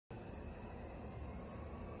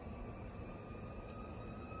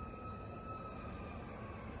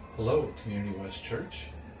Hello, Community West Church.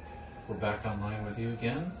 We're back online with you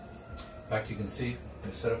again. In fact, you can see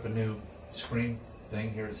I set up a new screen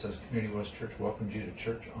thing here. It says Community West Church welcomes you to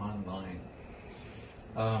church online.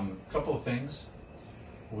 A couple of things.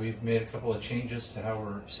 We've made a couple of changes to how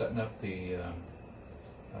we're setting up the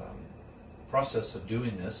process of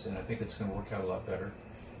doing this, and I think it's going to work out a lot better.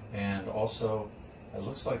 And also, it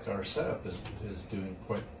looks like our setup is doing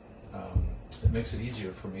quite, it makes it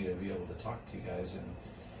easier for me to be able to talk to you guys, and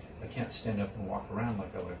I can't stand up and walk around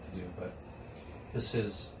like I like to do, but this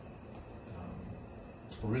is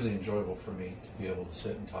really enjoyable for me to be able to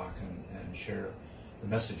sit and talk and share the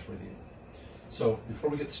message with you. So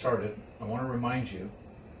before we get started, I want to remind you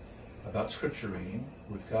about scripture reading.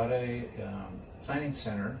 We've got a planning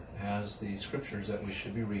center has the scriptures that we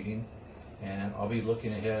should be reading, and I'll be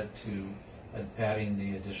looking ahead to adding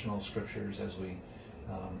the additional scriptures as we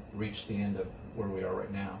reach the end of where we are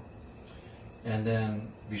right now. And then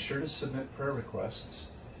be sure to submit prayer requests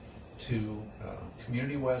to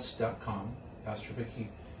communitywest.com. Pastor Vicki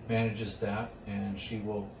manages that, and she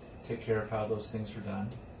will take care of how those things are done.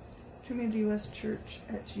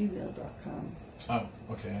 CommunityWestChurch@gmail.com. Oh,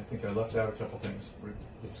 okay. I think I left out a couple things.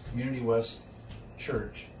 It's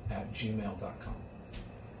CommunityWestChurch@gmail.com.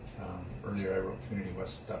 Earlier I wrote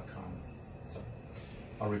CommunityWest.com. So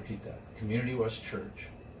I'll repeat that. CommunityWestChurch,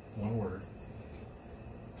 one word,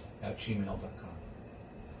 @gmail.com.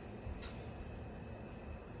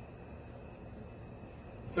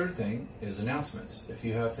 The third thing is announcements. If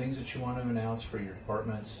you have things that you want to announce for your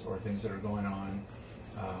departments or things that are going on,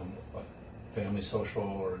 family social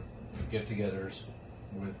or get-togethers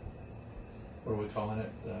with, what are we calling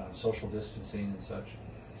it, social distancing and such,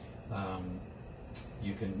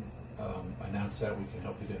 you can announce that. We can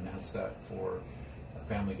help you to announce that for a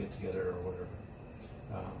family get-together or whatever.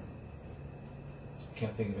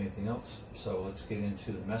 Can't think of anything else, so let's get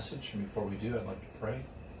into the message. And before we do, I'd like to pray.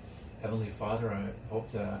 Heavenly Father, I hope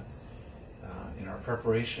that in our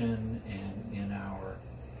preparation and in our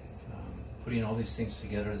putting all these things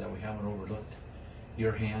together, that we haven't overlooked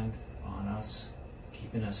your hand on us,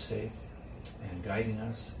 keeping us safe and guiding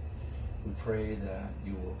us. We pray that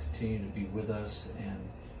you will continue to be with us and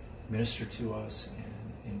minister to us and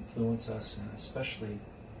influence us, and especially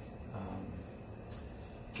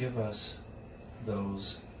give us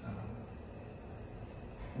those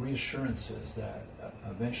reassurances that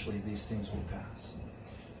eventually these things will pass.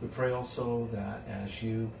 We pray also that as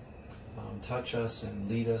you touch us and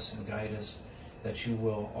lead us and guide us, that you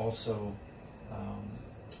will also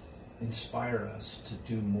inspire us to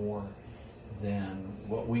do more than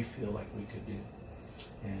what we feel like we could do.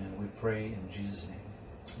 And we pray in Jesus' name.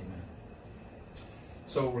 Amen.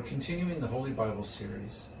 So we're continuing the Holy Bible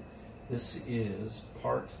series. This is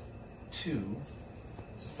part 2.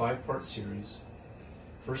 It's a 5-part series.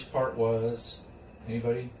 First part was,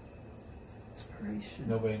 anybody? Inspiration.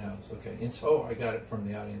 Nobody knows. Okay. Oh, I got it from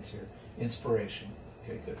the audience here. Inspiration.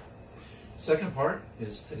 Okay, good. Second part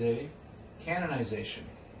is today, canonization.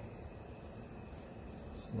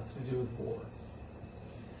 It's nothing to do with war.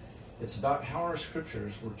 It's about how our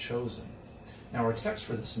scriptures were chosen. Now, our text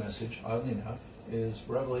for this message, oddly enough, is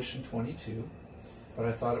Revelation 22, but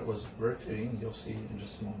I thought it was very fitting. You'll see in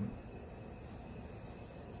just a moment.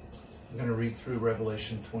 I'm going to read through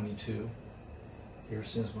Revelation 22 here as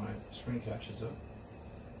soon as my screen catches up.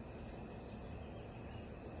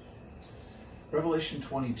 Revelation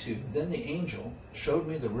 22. Then the angel showed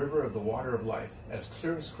me the river of the water of life, as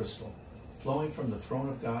clear as crystal, flowing from the throne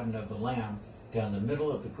of God and of the Lamb down the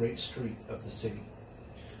middle of the great street of the city.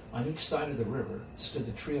 On each side of the river stood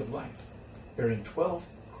the tree of life, bearing 12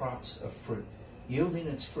 crops of fruit, yielding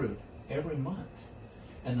its fruit every month.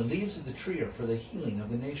 And the leaves of the tree are for the healing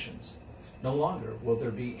of the nations. No longer will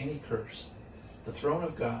there be any curse. The throne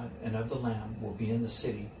of God and of the Lamb will be in the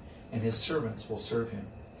city, and his servants will serve him.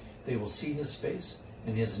 They will see his face,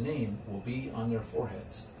 and his name will be on their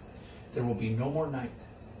foreheads. There will be no more night.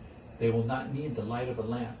 They will not need the light of a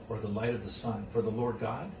lamp or the light of the sun, for the Lord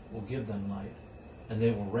God will give them light, and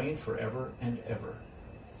they will reign forever and ever.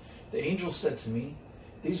 The angel said to me,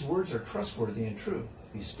 "These words are trustworthy and true."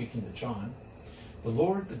 He's speaking to John. "The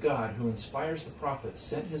Lord, the God who inspires the prophets,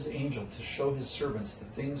 sent his angel to show his servants the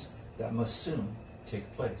things that must soon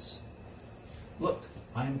take place. Look,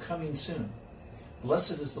 I am coming soon.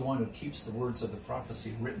 Blessed is the one who keeps the words of the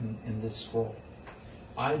prophecy written in this scroll.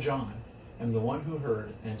 I, John, am the one who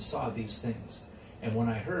heard and saw these things. And when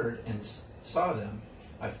I heard and saw them,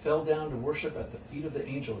 I fell down to worship at the feet of the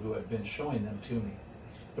angel who had been showing them to me.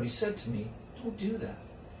 But he said to me, 'Don't do that.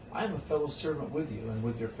 I am a fellow servant with you and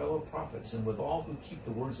with your fellow prophets and with all who keep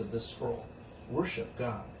the words of this scroll. Worship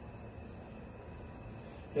God.'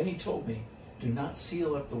 Then he told me, "Do not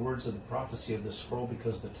seal up the words of the prophecy of this scroll,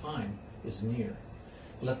 because the time is near.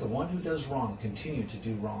 Let the one who does wrong continue to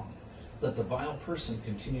do wrong. Let the vile person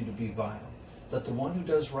continue to be vile. Let the one who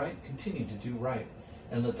does right continue to do right.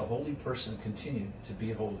 And let the holy person continue to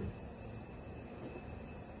be holy."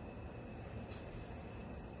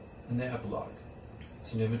 And the epilogue.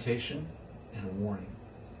 It's an invitation and a warning.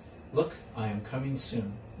 "Look, I am coming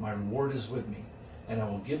soon. My reward is with me, and I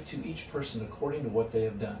will give to each person according to what they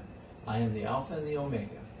have done. I am the Alpha and the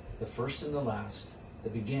Omega, the first and the last, the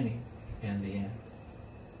beginning and the end."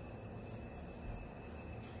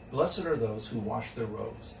 Blessed are those who wash their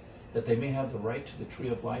robes, that they may have the right to the tree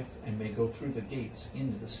of life and may go through the gates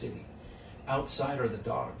into the city. Outside are the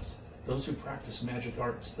dogs, those who practice magic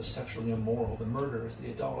arts, the sexually immoral, the murderers, the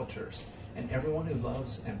idolaters, and everyone who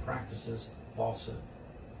loves and practices falsehood.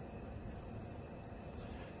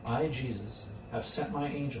 I, Jesus, have sent my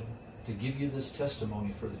angel to give you this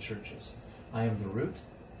testimony for the churches. I am the root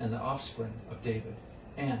and the offspring of David,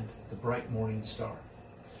 and the bright morning star.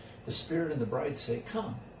 The Spirit and the bride say,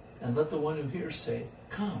 "Come," and let the one who hears say,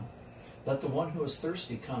 "Come." Let the one who is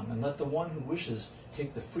thirsty come, and let the one who wishes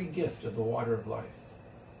take the free gift of the water of life.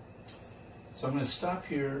 So I'm going to stop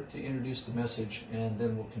here to introduce the message, and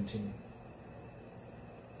then we'll continue.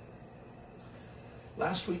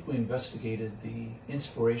 Last week we investigated the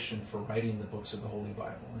inspiration for writing the books of the Holy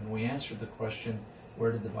Bible, and we answered the question,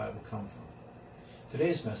 where did the Bible come from?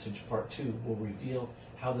 Today's message, part 2, will reveal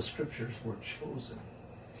how the Scriptures were chosen.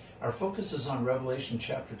 Our focus is on Revelation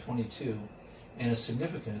chapter 22 and a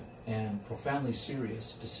significant and profoundly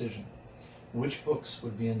serious decision. Which books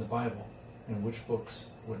would be in the Bible and which books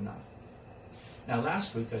would not? Now,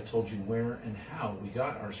 last week I told you where and how we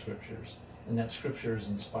got our Scriptures, and that Scripture is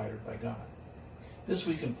inspired by God. This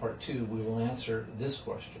week in part 2, we will answer this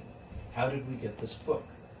question. How did we get this book?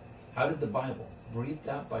 How did the Bible, breathed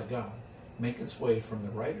out by God, make its way from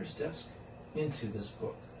the writer's desk into this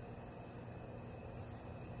book?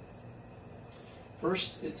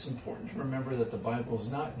 First, it's important to remember that the Bible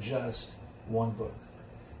is not just one book.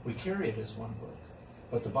 We carry it as one book,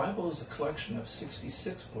 but the Bible is a collection of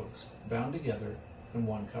 66 books bound together in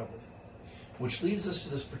one cover, which leads us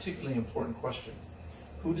to this particularly important question.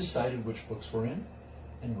 Who decided which books were in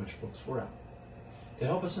and which books were out? To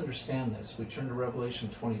help us understand this, we turn to Revelation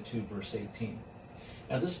 22, verse 18.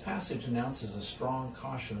 Now, this passage announces a strong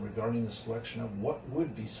caution regarding the selection of what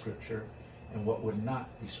would be Scripture and what would not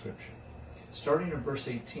be Scripture. Starting in verse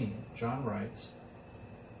 18, John writes,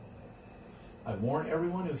 "I warn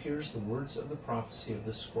everyone who hears the words of the prophecy of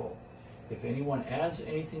this scroll. If anyone adds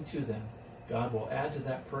anything to them, God will add to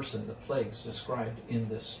that person the plagues described in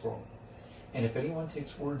this scroll. And if anyone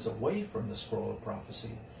takes words away from the scroll of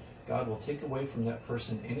prophecy, God will take away from that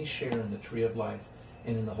person any share in the tree of life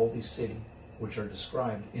and in the holy city, which are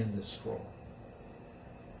described in this scroll.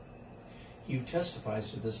 He who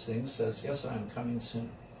testifies to this thing says, 'Yes, I am coming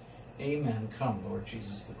soon.' Amen. Come, Lord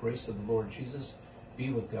Jesus. The grace of the Lord Jesus be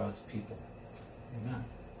with God's people. Amen."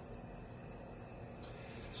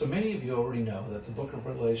 So many of you already know that the book of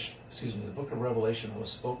Revelation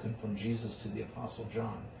was spoken from Jesus to the Apostle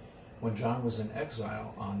John when John was in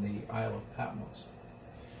exile on the Isle of Patmos.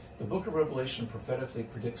 The book of Revelation prophetically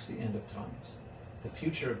predicts the end of times, the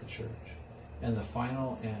future of the church, and the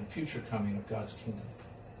final and future coming of God's kingdom.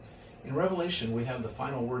 In Revelation, we have the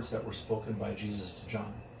final words that were spoken by Jesus to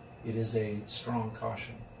John. It is a strong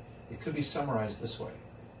caution. It could be summarized this way.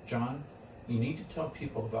 John, you need to tell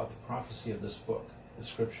people about the prophecy of this book, the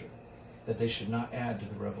Scripture, that they should not add to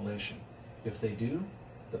the revelation. If they do,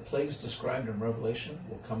 the plagues described in Revelation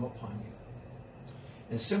will come upon you.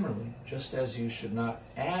 And similarly, just as you should not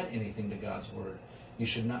add anything to God's word, you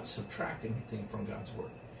should not subtract anything from God's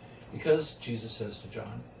word. Because, Jesus says to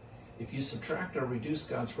John, if you subtract or reduce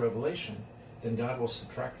God's revelation, then God will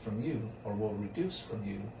subtract from you, or will reduce from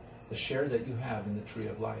you, the share that you have in the tree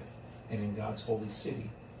of life and in God's holy city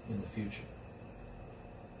in the future.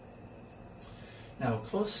 Now, a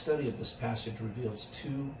close study of this passage reveals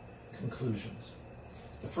two conclusions.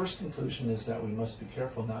 The first conclusion is that we must be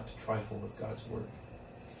careful not to trifle with God's word.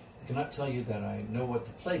 I cannot tell you that I know what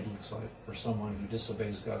the plague looks like for someone who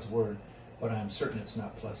disobeys God's word, but I am certain it's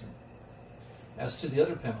not pleasant. As to the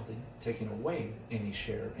other penalty, taking away any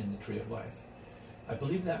share in the tree of life, I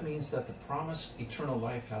believe that means that the promised eternal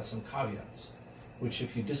life has some caveats, which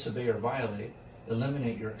if you disobey or violate,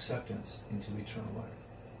 eliminate your acceptance into eternal life.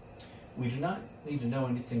 We do not need to know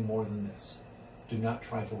anything more than this. Do not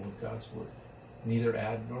trifle with God's word. Neither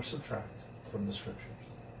add nor subtract from the Scriptures.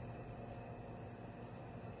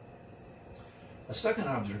 A second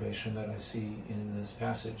observation that I see in this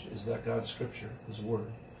passage is that God's Scripture, His Word,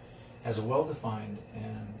 has a well-defined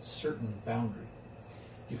and certain boundary.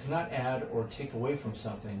 You cannot add or take away from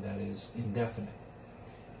something that is indefinite.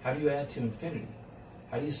 How do you add to infinity?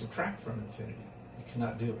 How do you subtract from infinity? You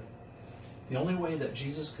cannot do it. The only way that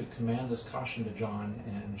Jesus could command this caution to John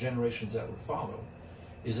and generations that would follow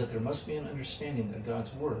is that there must be an understanding that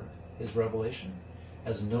God's Word, His revelation,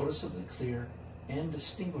 has noticeably clear and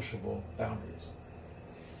distinguishable boundaries.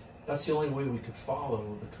 That's the only way we could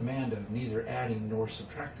follow the command of neither adding nor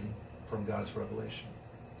subtracting from God's revelation.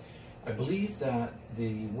 I believe that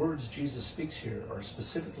the words Jesus speaks here are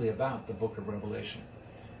specifically about the book of Revelation.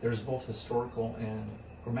 There is both historical and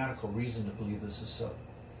grammatical reason to believe this is so.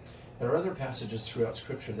 There are other passages throughout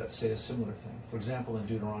Scripture that say a similar thing. For example, in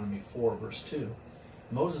Deuteronomy 4, verse 2,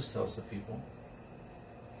 Moses tells the people,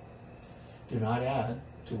 "Do not add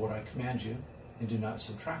to what I command you, and do not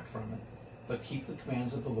subtract from it, but keep the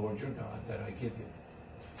commands of the Lord your God that I give you."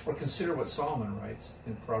 Or consider what Solomon writes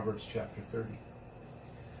in Proverbs chapter 30,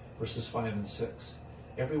 verses 5 and 6.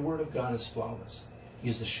 "Every word of God is flawless. He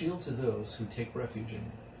is a shield to those who take refuge in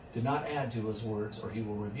him. Do not add to his words, or he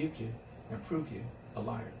will rebuke you and prove you a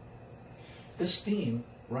liar." This theme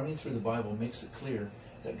running through the Bible makes it clear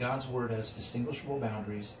that God's Word has distinguishable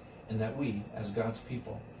boundaries and that we, as God's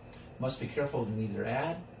people, must be careful to neither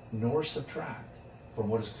add nor subtract from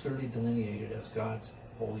what is clearly delineated as God's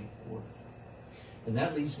holy Word. And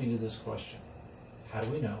that leads me to this question. How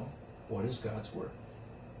do we know what is God's Word?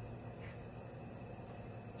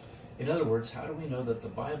 In other words, how do we know that the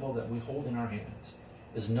Bible that we hold in our hands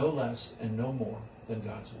is no less and no more than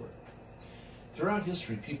God's Word? Throughout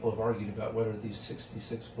history, people have argued about whether these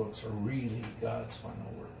 66 books are really God's final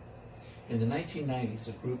word. In the 1990s,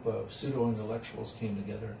 a group of pseudo-intellectuals came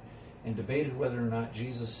together and debated whether or not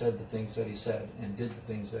Jesus said the things that he said and did the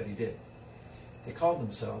things that he did. They called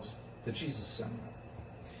themselves the Jesus Seminar.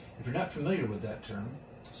 If you're not familiar with that term,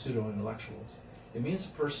 pseudo-intellectuals, it means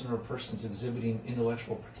a person or persons exhibiting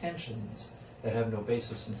intellectual pretensions that have no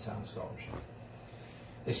basis in sound scholarship.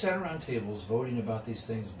 They sat around tables voting about these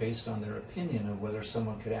things based on their opinion of whether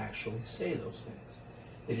someone could actually say those things.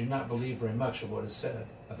 They did not believe very much of what is said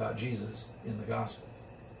about Jesus in the gospel.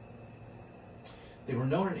 They were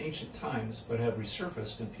known in ancient times, but have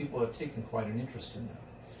resurfaced, and people have taken quite an interest in them.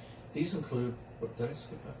 These include, did I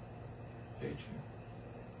skip a page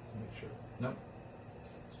here? Make sure. Nope.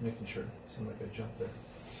 Just making sure. Seemed like I jumped there.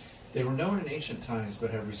 They were known in ancient times,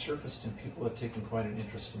 but have resurfaced, and people have taken quite an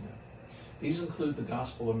interest in them. These include the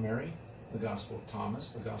Gospel of Mary, the Gospel of Thomas,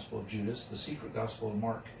 the Gospel of Judas, the secret Gospel of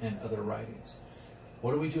Mark, and other writings.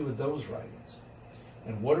 What do we do with those writings?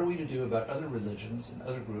 And what are we to do about other religions and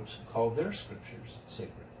other groups who call their scriptures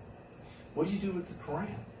sacred? What do you do with the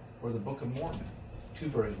Quran or the Book of Mormon, two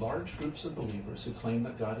very large groups of believers who claim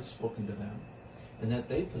that God has spoken to them and that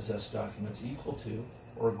they possess documents equal to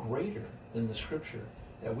or greater than the scripture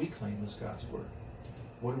that we claim is God's Word?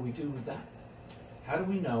 What do we do with that? How do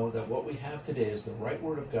we know that what we have today is the right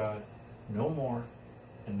Word of God, no more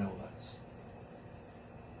and no less?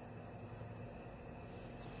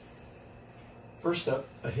 First up,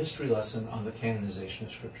 a history lesson on the canonization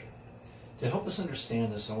of Scripture. To help us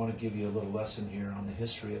understand this, I want to give you a little lesson here on the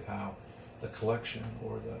history of how the collection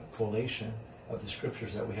or the collation of the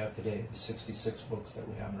Scriptures that we have today, the 66 books that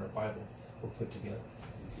we have in our Bible, were put together.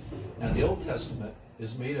 Now, the Old Testament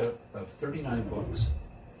is made up of 39 books,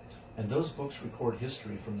 and those books record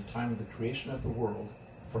history from the time of the creation of the world,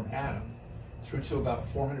 from Adam, through to about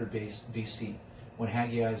 400 BC, when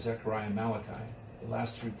Haggai, Zechariah, and Malachi, the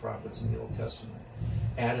last three prophets in the Old Testament,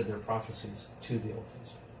 added their prophecies to the Old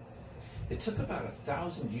Testament. It took about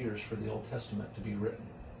 1,000 years for the Old Testament to be written.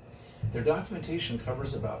 Their documentation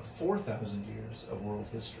covers about 4,000 years of world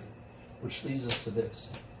history, which leads us to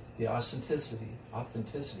this, the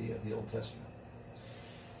authenticity of the Old Testament.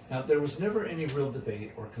 Now, there was never any real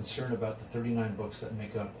debate or concern about the 39 books that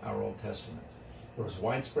make up our Old Testament. There was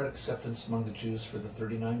widespread acceptance among the Jews for the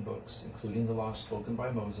 39 books, including the law spoken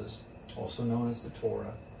by Moses, also known as the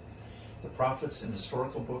Torah, the prophets and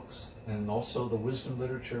historical books, and also the wisdom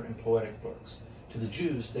literature and poetic books. To the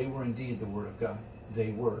Jews, they were indeed the Word of God.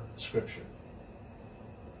 They were Scripture.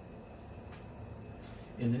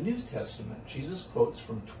 In the New Testament, Jesus quotes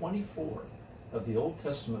from 24 of the Old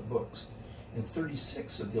Testament books, and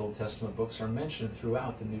 36 of the Old Testament books are mentioned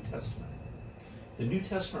throughout the New Testament. The New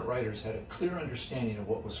Testament writers had a clear understanding of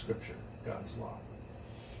what was Scripture, God's law.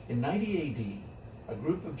 In 90 AD, a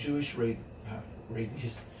group of Jewish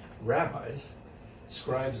rabbis,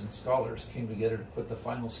 scribes, and scholars came together to put the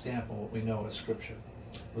final stamp on what we know as Scripture.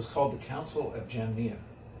 It was called the Council of Jamnia.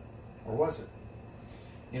 Or was it?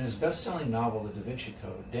 In his best-selling novel, The Da Vinci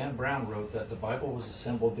Code, Dan Brown wrote that the Bible was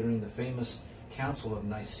assembled during the famous Council of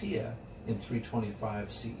Nicaea in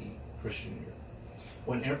 325 CE, Christian year,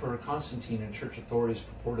 when Emperor Constantine and church authorities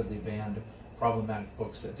purportedly banned problematic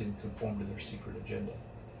books that didn't conform to their secret agenda.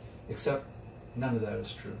 Except none of that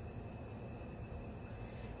is true.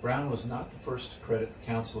 Brown was not the first to credit the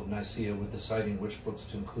Council of Nicaea with deciding which books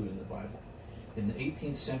to include in the Bible. In the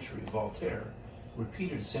 18th century, Voltaire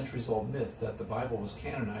repeated a centuries-old myth that the Bible was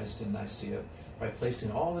canonized in Nicaea by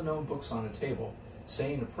placing all the known books on a table,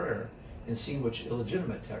 saying a prayer, and seeing which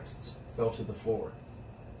illegitimate texts fell to the floor.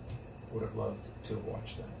 Would have loved to have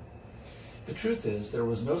watched that. The truth is, there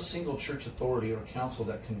was no single church authority or council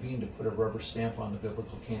that convened to put a rubber stamp on the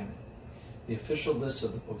biblical canon, the official list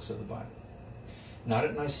of the books of the Bible. Not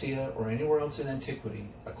at Nicaea or anywhere else in antiquity,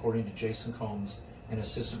 according to Jason Combs, an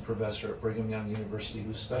assistant professor at Brigham Young University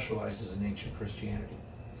who specializes in ancient Christianity.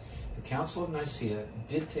 The Council of Nicaea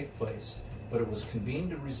did take place, but it was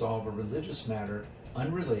convened to resolve a religious matter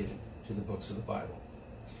unrelated to the books of the Bible.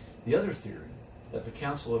 The other theory, that the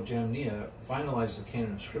Council of Jamnia finalized the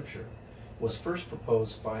canon of Scripture, was first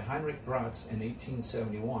proposed by Heinrich Gratz in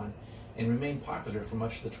 1871 and remained popular for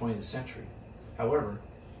much of the 20th century. However,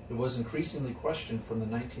 it was increasingly questioned from the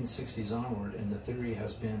 1960s onward, and the theory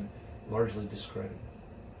has been largely discredited.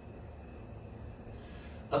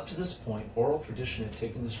 Up to this point, oral tradition had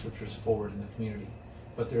taken the Scriptures forward in the community,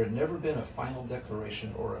 but there had never been a final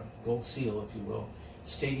declaration, or a gold seal, if you will,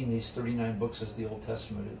 stating these 39 books as the Old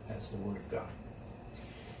Testament as the Word of God.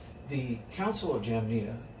 The Council of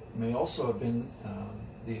Jamnia may also have been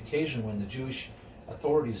the occasion when the Jewish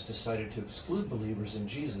authorities decided to exclude believers in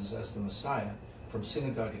Jesus as the Messiah from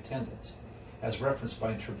synagogue attendance, as referenced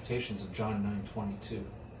by interpretations of John 9:22.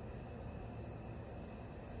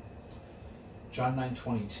 John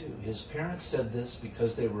 9:22. His parents said this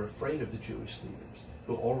because they were afraid of the Jewish leaders,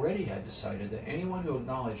 who already had decided that anyone who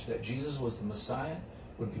acknowledged that Jesus was the Messiah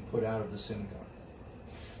would be put out of the synagogue.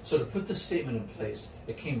 So to put this statement in place,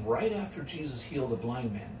 it came right after Jesus healed a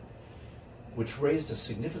blind man, which raised a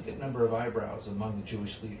significant number of eyebrows among the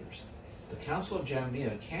Jewish leaders. The Council of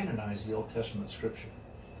Jamnia canonized the Old Testament Scripture.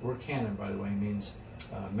 The word canon, by the way, means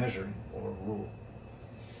measuring or rule.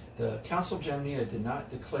 The Council of Jamnia did not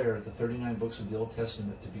declare the 39 books of the Old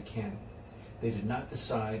Testament to be canon. They did not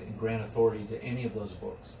decide and grant authority to any of those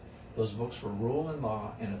books. Those books were rule and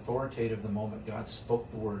law and authoritative the moment God spoke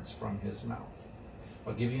the words from his mouth.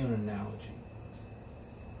 I'll give you an analogy.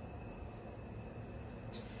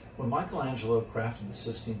 When Michelangelo crafted the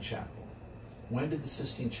Sistine Chapel, when did the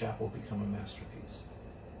Sistine Chapel become a masterpiece?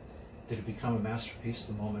 Did it become a masterpiece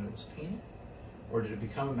the moment it was painted? Or did it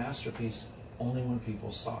become a masterpiece only when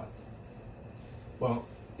people saw it? Well,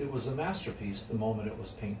 it was a masterpiece the moment it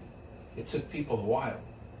was painted. It took people a while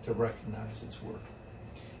to recognize its work.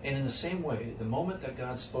 And in the same way, the moment that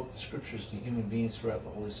God spoke the Scriptures to human beings throughout the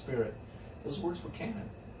Holy Spirit, those words were canon.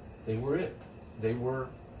 They were it. They were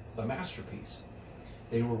a masterpiece.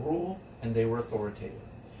 They were rule and they were authoritative.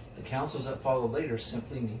 The councils that followed later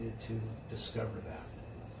simply needed to discover that.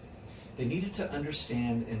 They needed to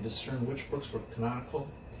understand and discern which books were canonical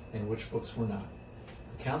and which books were not.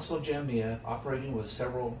 The Council of Jamnia, operating with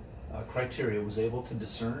several criteria, was able to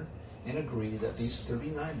discern and agree that these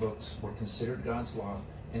 39 books were considered God's law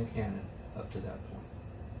and canon up to that point.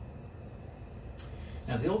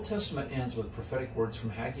 Now, the Old Testament ends with prophetic words from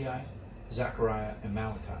Haggai, Zechariah, and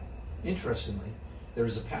Malachi. Interestingly, there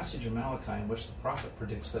is a passage in Malachi in which the prophet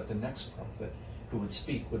predicts that the next prophet who would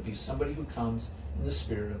speak would be somebody who comes in the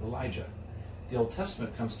spirit of Elijah. The Old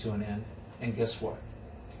Testament comes to an end, and guess what?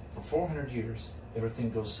 For 400 years, everything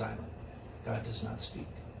goes silent. God does not speak.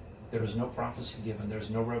 There is no prophecy given. There is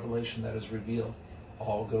no revelation that is revealed.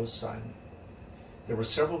 All goes silent. There were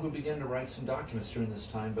several who began to write some documents during this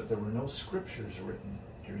time, but there were no scriptures written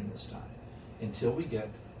during this time until we get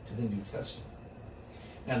to the New Testament.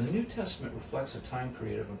 Now, the New Testament reflects a time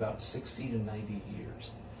period of about 60 to 90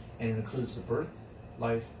 years, and it includes the birth,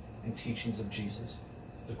 life, and teachings of Jesus,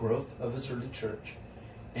 the growth of his early church,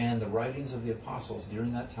 and the writings of the apostles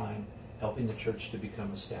during that time, helping the church to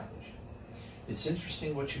become established. It's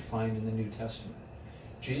interesting what you find in the New Testament.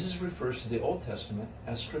 Jesus refers to the Old Testament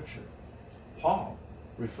as Scripture. Paul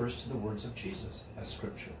refers to the words of Jesus as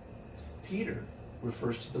Scripture. Peter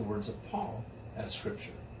refers to the words of Paul as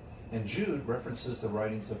Scripture. And Jude references the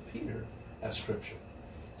writings of Peter as Scripture.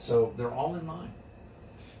 So they're all in line.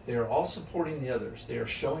 They are all supporting the others. They are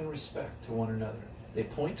showing respect to one another. They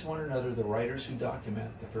point to one another, the writers who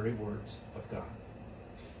document the very words of God.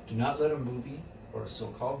 Do not let a movie or a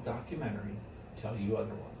so-called documentary tell you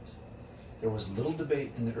otherwise. There was little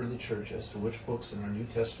debate in the early church as to which books in our New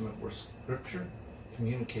Testament were Scripture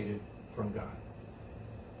communicated from God.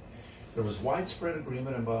 There was widespread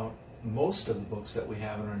agreement about most of the books that we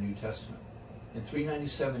have in our New Testament. In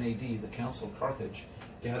 397 AD, the Council of Carthage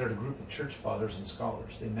gathered a group of church fathers and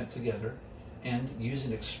scholars. They met together and,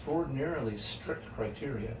 using extraordinarily strict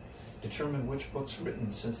criteria, determined which books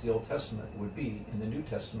written since the Old Testament would be in the New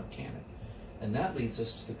Testament canon. And that leads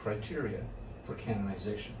us to the criteria for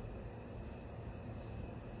canonization.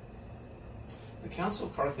 The Council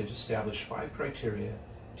of Carthage established 5 criteria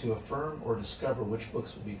to affirm or discover which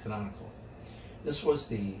books would be canonical. This was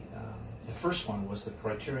the first one was the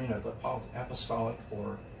criterion of apostolic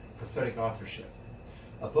or prophetic authorship.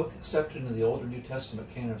 A book accepted in the Old or New Testament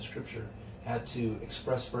canon of Scripture had to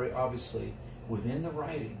express very obviously within the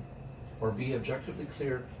writing, or be objectively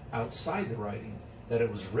clear outside the writing, that it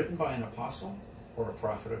was written by an apostle or a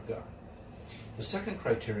prophet of God. The second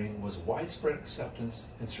criterion was widespread acceptance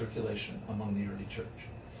and circulation among the early church.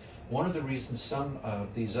 One of the reasons some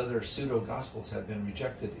of these other pseudo-gospels have been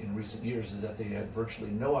rejected in recent years is that they had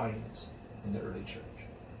virtually no audience in the early church.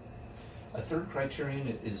 A third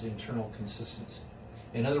criterion is internal consistency.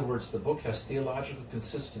 In other words, the book has theological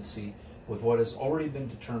consistency with what has already been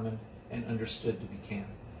determined and understood to be canon.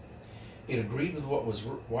 It agreed with what was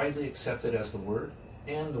widely accepted as the Word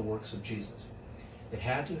and the works of Jesus. It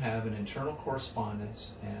had to have an internal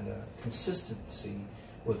correspondence and a consistency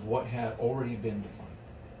with what had already been defined.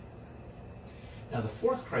 Now, the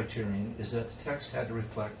fourth criterion is that the text had to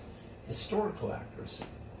reflect historical accuracy.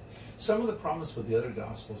 Some of the problems with the other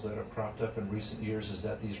Gospels that have cropped up in recent years is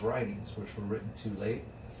that these writings, which were written too late,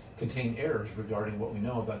 contain errors regarding what we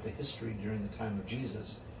know about the history during the time of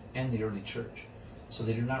Jesus and the early church, so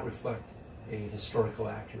they do not reflect a historical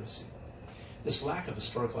accuracy. This lack of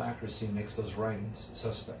historical accuracy makes those writings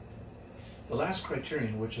suspect. The last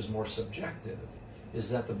criterion, which is more subjective, is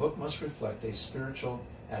that the book must reflect a spiritual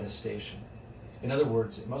attestation. In other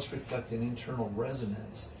words, it must reflect an internal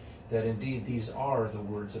resonance that indeed these are the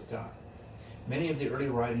words of God. Many of the early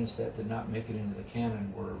writings that did not make it into the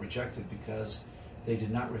canon were rejected because they did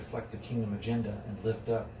not reflect the kingdom agenda and lift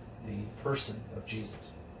up the person of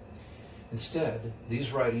Jesus. Instead,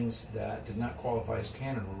 these writings that did not qualify as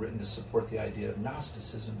canon were written to support the idea of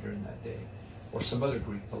Gnosticism during that day, or some other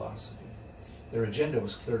Greek philosophy. Their agenda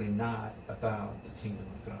was clearly not about the kingdom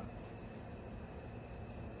of God.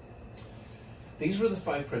 These were the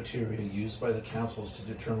 5 criteria used by the councils to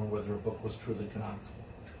determine whether a book was truly canonical.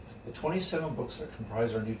 The 27 books that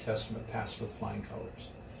comprise our New Testament passed with flying colors.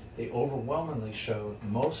 They overwhelmingly showed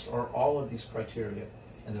most or all of these criteria,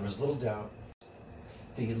 and there was little doubt.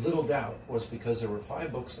 The little doubt was because there were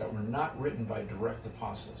 5 books that were not written by direct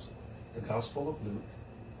apostles: the Gospel of Luke,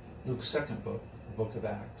 Luke's second book, the book of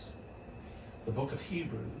Acts, the book of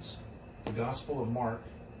Hebrews, the Gospel of Mark,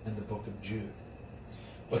 and the book of Jude.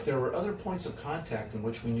 But there were other points of contact in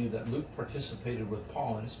which we knew that Luke participated with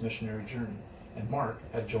Paul in his missionary journey, and Mark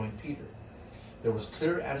had joined Peter. There was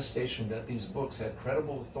clear attestation that these books had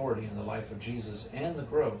credible authority in the life of Jesus and the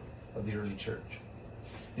growth of the early church.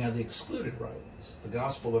 Now, the excluded writings, the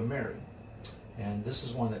Gospel of Mary, and this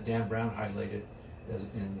is one that Dan Brown highlighted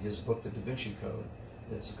in his book, The Da Vinci Code,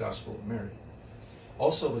 is the Gospel of Mary.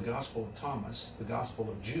 Also, the Gospel of Thomas, the Gospel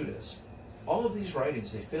of Judas. All of these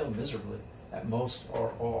writings, they failed miserably at most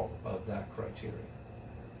or all of that criteria.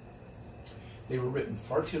 They were written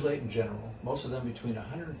far too late in general, most of them between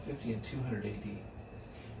 150 and 200 AD.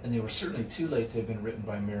 And they were certainly too late to have been written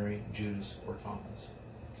by Mary, Judas, or Thomas.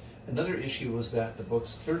 Another issue was that the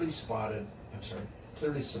books clearly supported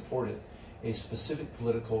a specific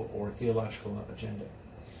political or theological agenda.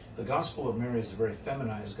 The Gospel of Mary is a very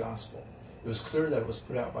feminized gospel. It was clear that it was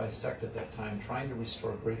put out by a sect at that time trying to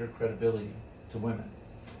restore greater credibility to women.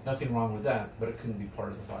 Nothing wrong with that, but it couldn't be part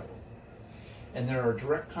of the Bible. And there are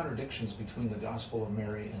direct contradictions between the Gospel of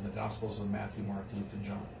Mary and the Gospels of Matthew, Mark, Luke, and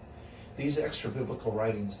John. These extra-biblical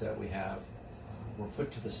writings that we have were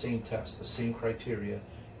put to the same test, the same criteria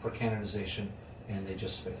for canonization, and they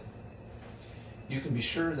just failed. You can be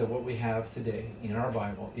sure that what we have today in our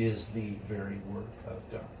Bible is the very Word of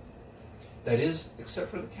God. That is, except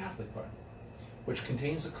for the Catholic Bible, which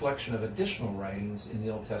contains a collection of additional writings in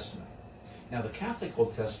the Old Testament. Now, the Catholic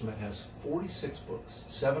Old Testament has 46 books,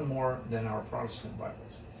 7 more than our Protestant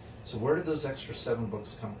Bibles. So where did those extra 7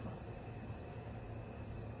 books come from?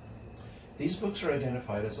 These books are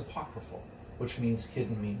identified as apocryphal, which means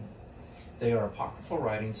hidden meaning. They are apocryphal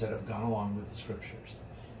writings that have gone along with the Scriptures.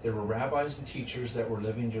 There were rabbis and teachers that were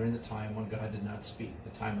living during the time when God did not speak,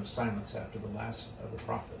 the time of silence after the last of the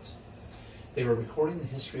prophets. They were recording the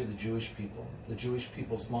history of the Jewish people, the Jewish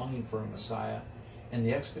people's longing for a Messiah, and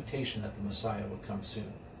the expectation that the Messiah would come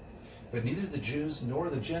soon. But neither the Jews nor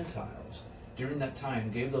the Gentiles during that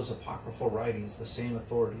time gave those apocryphal writings the same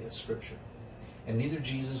authority as Scripture. and neither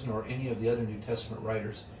Jesus nor any of the other New Testament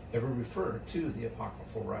writers ever referred to the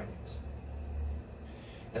apocryphal writings.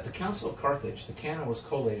 At the Council of Carthage, the canon was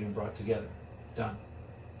collated and brought together. Done.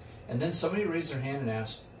 And then somebody raised their hand and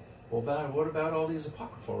asked, well, what about all these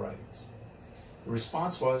apocryphal writings? The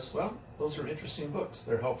response was, well, those are interesting books.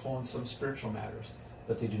 They're helpful in some spiritual matters,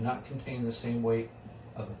 but they do not contain the same weight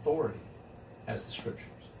of authority as the Scriptures.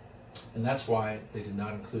 And that's why they did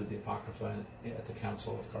not include the Apocrypha at the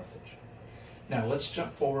Council of Carthage. Now, let's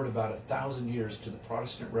jump forward about 1,000 years to the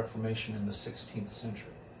Protestant Reformation in the 16th century.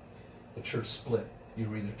 The church split. You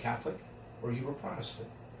were either Catholic or you were Protestant,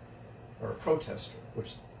 or a protester,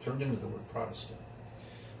 which turned into the word Protestant.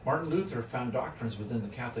 Martin Luther found doctrines within the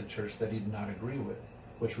Catholic Church that he did not agree with,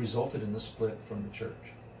 which resulted in the split from the church.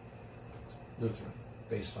 Lutheran,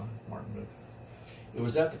 based on Martin Luther. It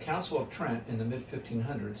was at the Council of Trent in the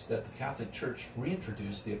mid-1500s that the Catholic Church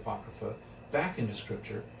reintroduced the Apocrypha back into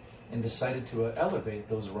Scripture and decided to elevate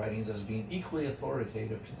those writings as being equally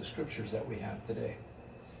authoritative to the Scriptures that we have today.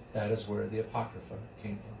 That is where the Apocrypha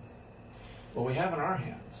came from. What we have in our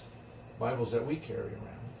hands, Bibles that we carry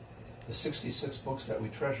around, the 66 books that we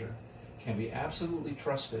treasure, can be absolutely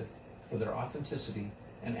trusted for their authenticity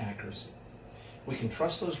and accuracy. We can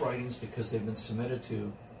trust those writings because they've been submitted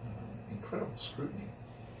to incredible scrutiny,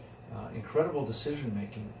 incredible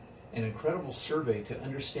decision-making, and incredible survey to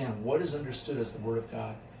understand what is understood as the Word of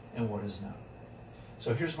God and what is not.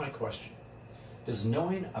 So here's my question. Does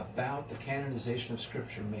knowing about the canonization of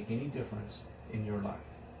Scripture make any difference in your life?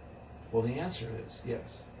 Well, the answer is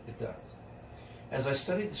yes, it does. As I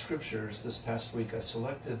studied the Scriptures this past week, I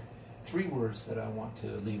selected 3 words that I want to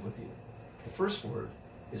leave with you. The first word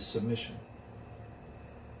is submission.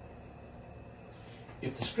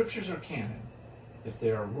 If the Scriptures are canon, if they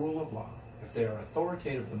are rule of law, if they are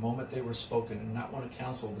authoritative the moment they were spoken and not when a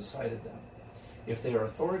council decided them, if they are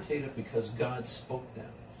authoritative because God spoke them,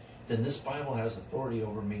 then this Bible has authority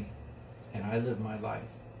over me, and I live my life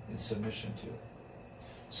in submission to it.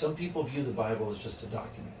 Some people view the Bible as just a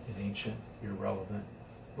document, an ancient, irrelevant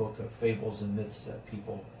book of fables and myths that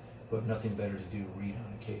people who have nothing better to do read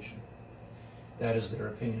on occasion. That is their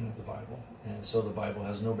opinion of the Bible, and so the Bible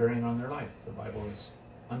has no bearing on their life. The Bible is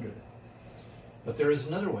under them. But there is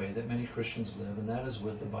another way that many Christians live, and that is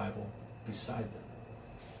with the Bible beside them.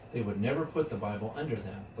 They would never put the Bible under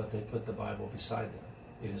them, but they put the Bible beside them.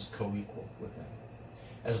 It is co-equal with them.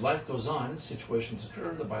 As life goes on, situations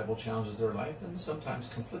occur, the Bible challenges their life, and sometimes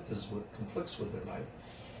conflicts with their life,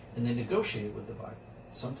 and they negotiate with the Bible.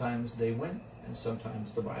 Sometimes they win, and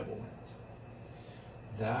sometimes the Bible wins.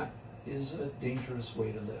 That is a dangerous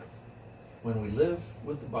way to live. When we live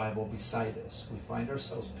with the Bible beside us, we find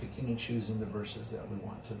ourselves picking and choosing the verses that we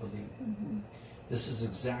want to believe. Mm-hmm. This is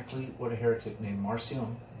exactly what a heretic named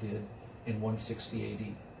Marcion did in 160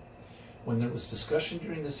 AD. When there was discussion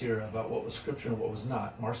during this era about what was Scripture and what was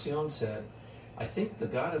not, Marcion said, I think the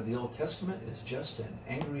God of the Old Testament is just an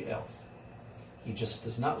angry elf. He just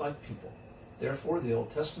does not like people. Therefore, the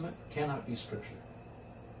Old Testament cannot be Scripture.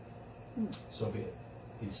 So be it,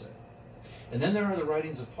 he said. And then there are the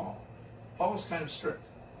writings of Paul. Paul is kind of strict.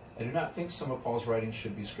 I do not think some of Paul's writings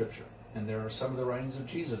should be Scripture. And there are some of the writings of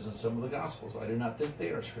Jesus and some of the Gospels. I do not think they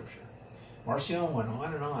are Scripture. Marcion went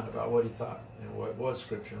on and on about what he thought and what was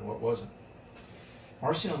Scripture and what wasn't.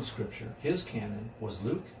 Marcion's Scripture, his canon, was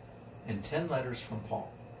Luke and 10 letters from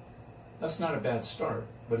Paul. That's not a bad start,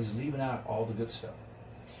 but he's leaving out all the good stuff.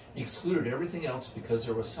 He excluded everything else because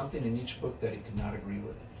there was something in each book that he could not agree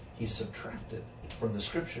with. He subtracted from the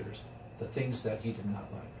Scriptures the things that he did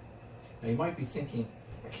not like. Now you might be thinking,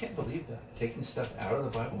 I can't believe that. Taking stuff out of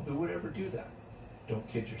the Bible, who would ever do that? Don't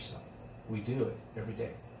kid yourself. We do it every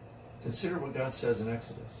day. Consider what God says in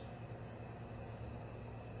Exodus.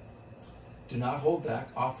 Do not hold back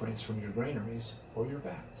offerings from your granaries or your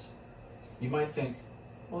vats. You might think,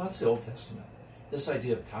 well, that's the Old Testament. This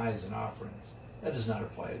idea of tithes and offerings, that does not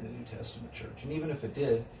apply to the New Testament church. And even if it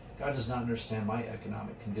did, God does not understand my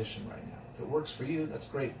economic condition right now. If it works for you, that's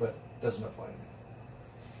great, but it doesn't apply to me.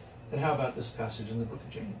 Then how about this passage in the book of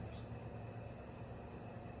James?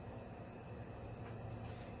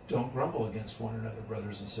 Don't grumble against one another,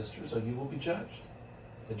 brothers and sisters, or you will be judged.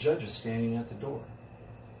 The judge is standing at the door.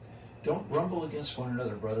 Don't grumble against one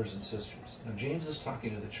another, brothers and sisters. Now, James is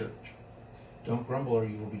talking to the church. Don't grumble or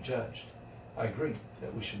you will be judged. I agree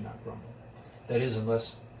that we should not grumble. That is,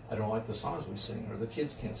 unless I don't like the songs we sing, or the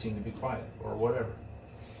kids can't seem to be quiet, or whatever.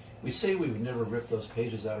 We say we would never rip those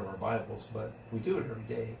pages out of our Bibles, but we do it every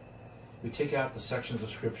day. We take out the sections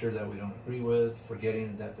of Scripture that we don't agree with,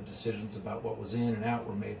 forgetting that the decisions about what was in and out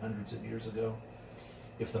were made hundreds of years ago.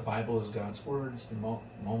 If the Bible is God's words, the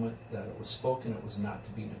moment that it was spoken, it was not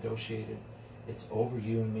to be negotiated. It's over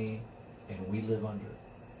you and me, and we live under it.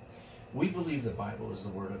 We believe the Bible is the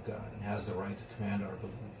Word of God and has the right to command our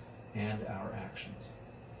belief and our actions.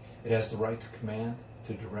 It has the right to command,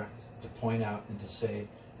 to direct, to point out, and to say,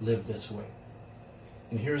 live this way.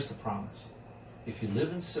 And here's the promise. If you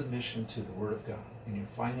live in submission to the Word of God, in your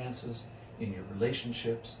finances, in your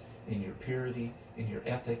relationships, in your purity, in your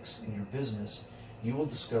ethics, in your business, you will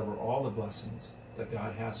discover all the blessings that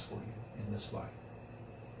God has for you in this life.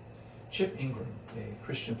 Chip Ingram, a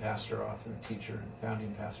Christian pastor, author, and teacher, and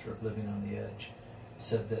founding pastor of Living on the Edge,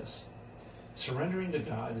 said this: surrendering to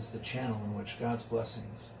God is the channel in which God's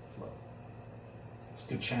blessings flow. It's a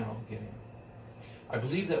good channel to get in. I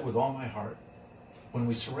believe that with all my heart. When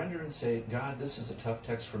we surrender and say, God, this is a tough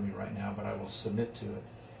text for me right now, but I will submit to it,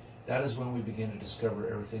 that is when we begin to discover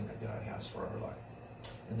everything that God has for our life.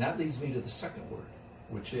 And that leads me to the second word,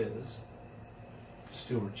 which is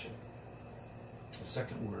stewardship. The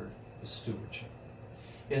second word is stewardship.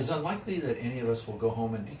 It is unlikely that any of us will go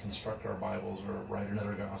home and deconstruct our Bibles or write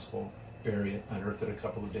another gospel, bury it, unearth it a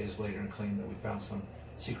couple of days later, and claim that we found some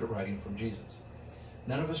secret writing from Jesus.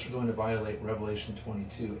 None of us are going to violate Revelation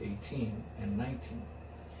 22:18 and 19.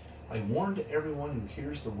 I warn everyone who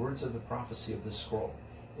hears the words of the prophecy of this scroll.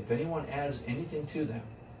 If anyone adds anything to them,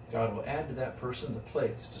 God will add to that person the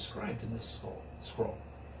plagues described in this scroll.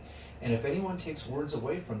 And if anyone takes words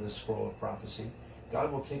away from this scroll of prophecy,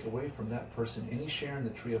 God will take away from that person any share in the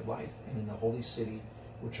tree of life and in the holy city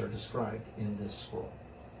which are described in this scroll.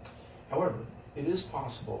 However, it is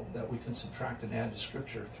possible that we can subtract and add to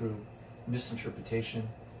Scripture through misinterpretation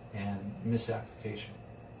and misapplication.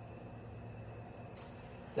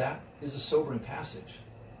 That is a sobering passage.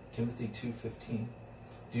 Timothy 2:15.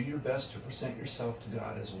 Do your best to present yourself to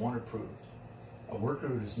God as one approved, a worker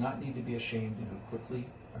who does not need to be ashamed and who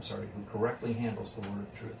correctly handles the word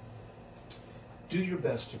of truth. Do your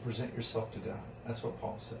best to present yourself to God. That's what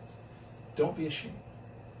Paul says. Don't be ashamed.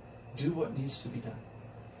 Do what needs to be done.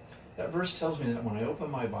 That verse tells me that when I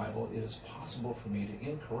open my Bible, it is possible for me to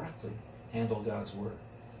incorrectly handle God's word.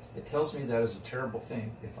 It tells me that is a terrible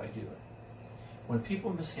thing if I do it. When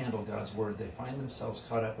people mishandle God's word, they find themselves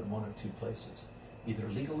caught up in one of two places, either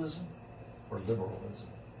legalism or liberalism.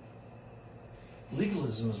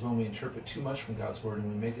 Legalism is when we interpret too much from God's word and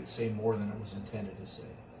we make it say more than it was intended to say.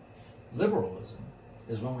 Liberalism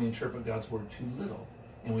is when we interpret God's word too little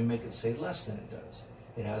and we make it say less than it does.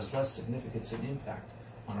 It has less significance and impact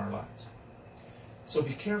on our lives. So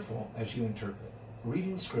be careful as you interpret.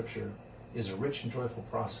 Reading Scripture is a rich and joyful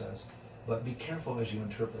process, but be careful as you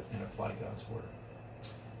interpret and apply God's word.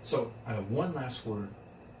 So I have one last word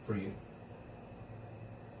for you.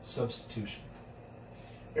 Substitution.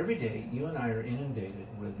 Every day, you and I are inundated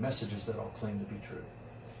with messages that all claim to be true.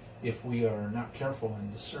 If we are not careful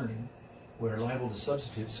and discerning, we're liable to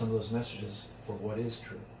substitute some of those messages for what is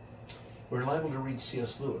true. We're liable to read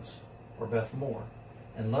C.S. Lewis or Beth Moore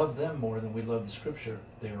and love them more than we love the Scripture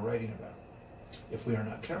they are writing about. If we are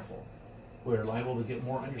not careful, we are liable to get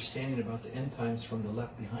more understanding about the end times from the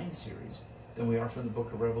Left Behind series than we are from the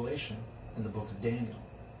book of Revelation and the book of Daniel.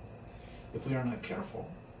 If we are not careful,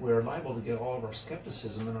 we are liable to get all of our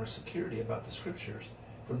skepticism and our security about the Scriptures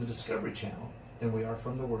from the Discovery Channel than we are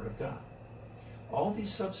from the Word of God. All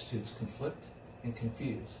these substitutes conflict and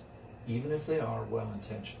confuse, even if they are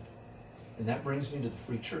well-intentioned. And that brings me to the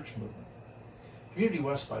free church movement. Community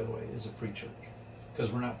West, by the way, is a free church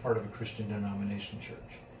because we're not part of a Christian denomination church.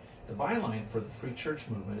 The byline for the free church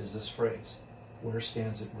movement is this phrase, where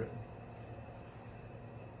stands it written?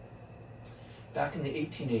 Back in the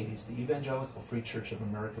 1880s, the Evangelical Free Church of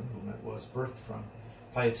America movement was birthed from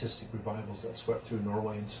pietistic revivals that swept through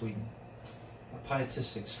Norway and Sweden.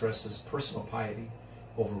 Pietistic stresses personal piety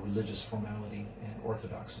over religious formality and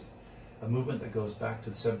orthodoxy, a movement that goes back to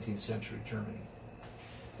the 17th century Germany.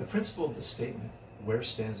 The principle of the statement, where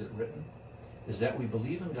stands it written, is that we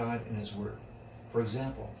believe in God and His Word. For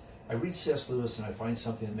example, I read C.S. Lewis and I find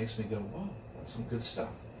something that makes me go, whoa, that's some good stuff.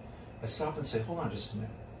 I stop and say, hold on just a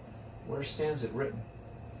minute. Where stands it written?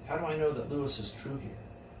 How do I know that Lewis is true here?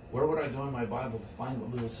 Where would I go in my Bible to find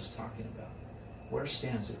what Lewis is talking about? Where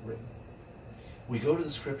stands it written? We go to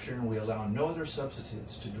the Scripture and we allow no other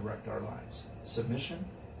substitutes to direct our lives. Submission,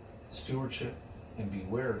 stewardship, and be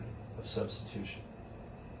wary of substitution.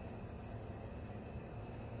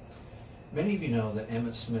 Many of you know that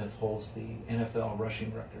Emmitt Smith holds the NFL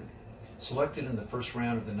rushing record. Selected in the first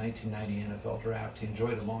round of the 1990 NFL Draft, he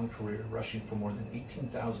enjoyed a long career rushing for more than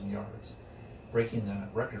 18,000 yards, breaking the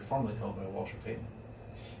record formerly held by Walter Payton.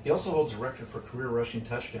 He also holds a record for career rushing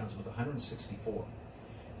touchdowns with 164.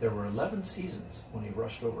 There were 11 seasons when he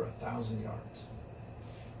rushed over 1,000 yards.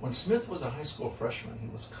 When Smith was a high school freshman, he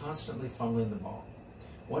was constantly fumbling the ball.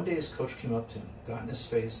 One day his coach came up to him, got in his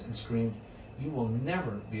face, and screamed, "You will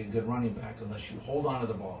never be a good running back unless you hold on to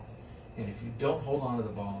the ball. And if you don't hold on to the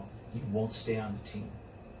ball, you won't stay on the team."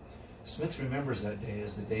 Smith remembers that day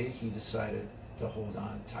as the day he decided to hold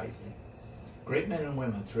on tightly. Great men and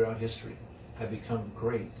women throughout history have become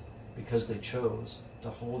great because they chose to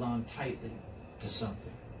hold on tightly to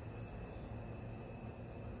something.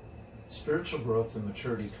 Spiritual growth and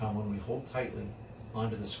maturity come when we hold tightly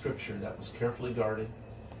onto the scripture that was carefully guarded,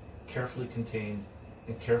 carefully contained,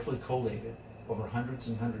 and carefully collated over hundreds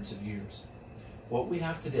and hundreds of years. What we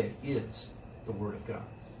have today is the Word of God.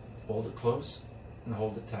 Hold it close and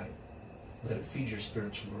hold it tight. Let it feed your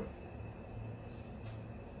spiritual growth.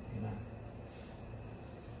 Amen.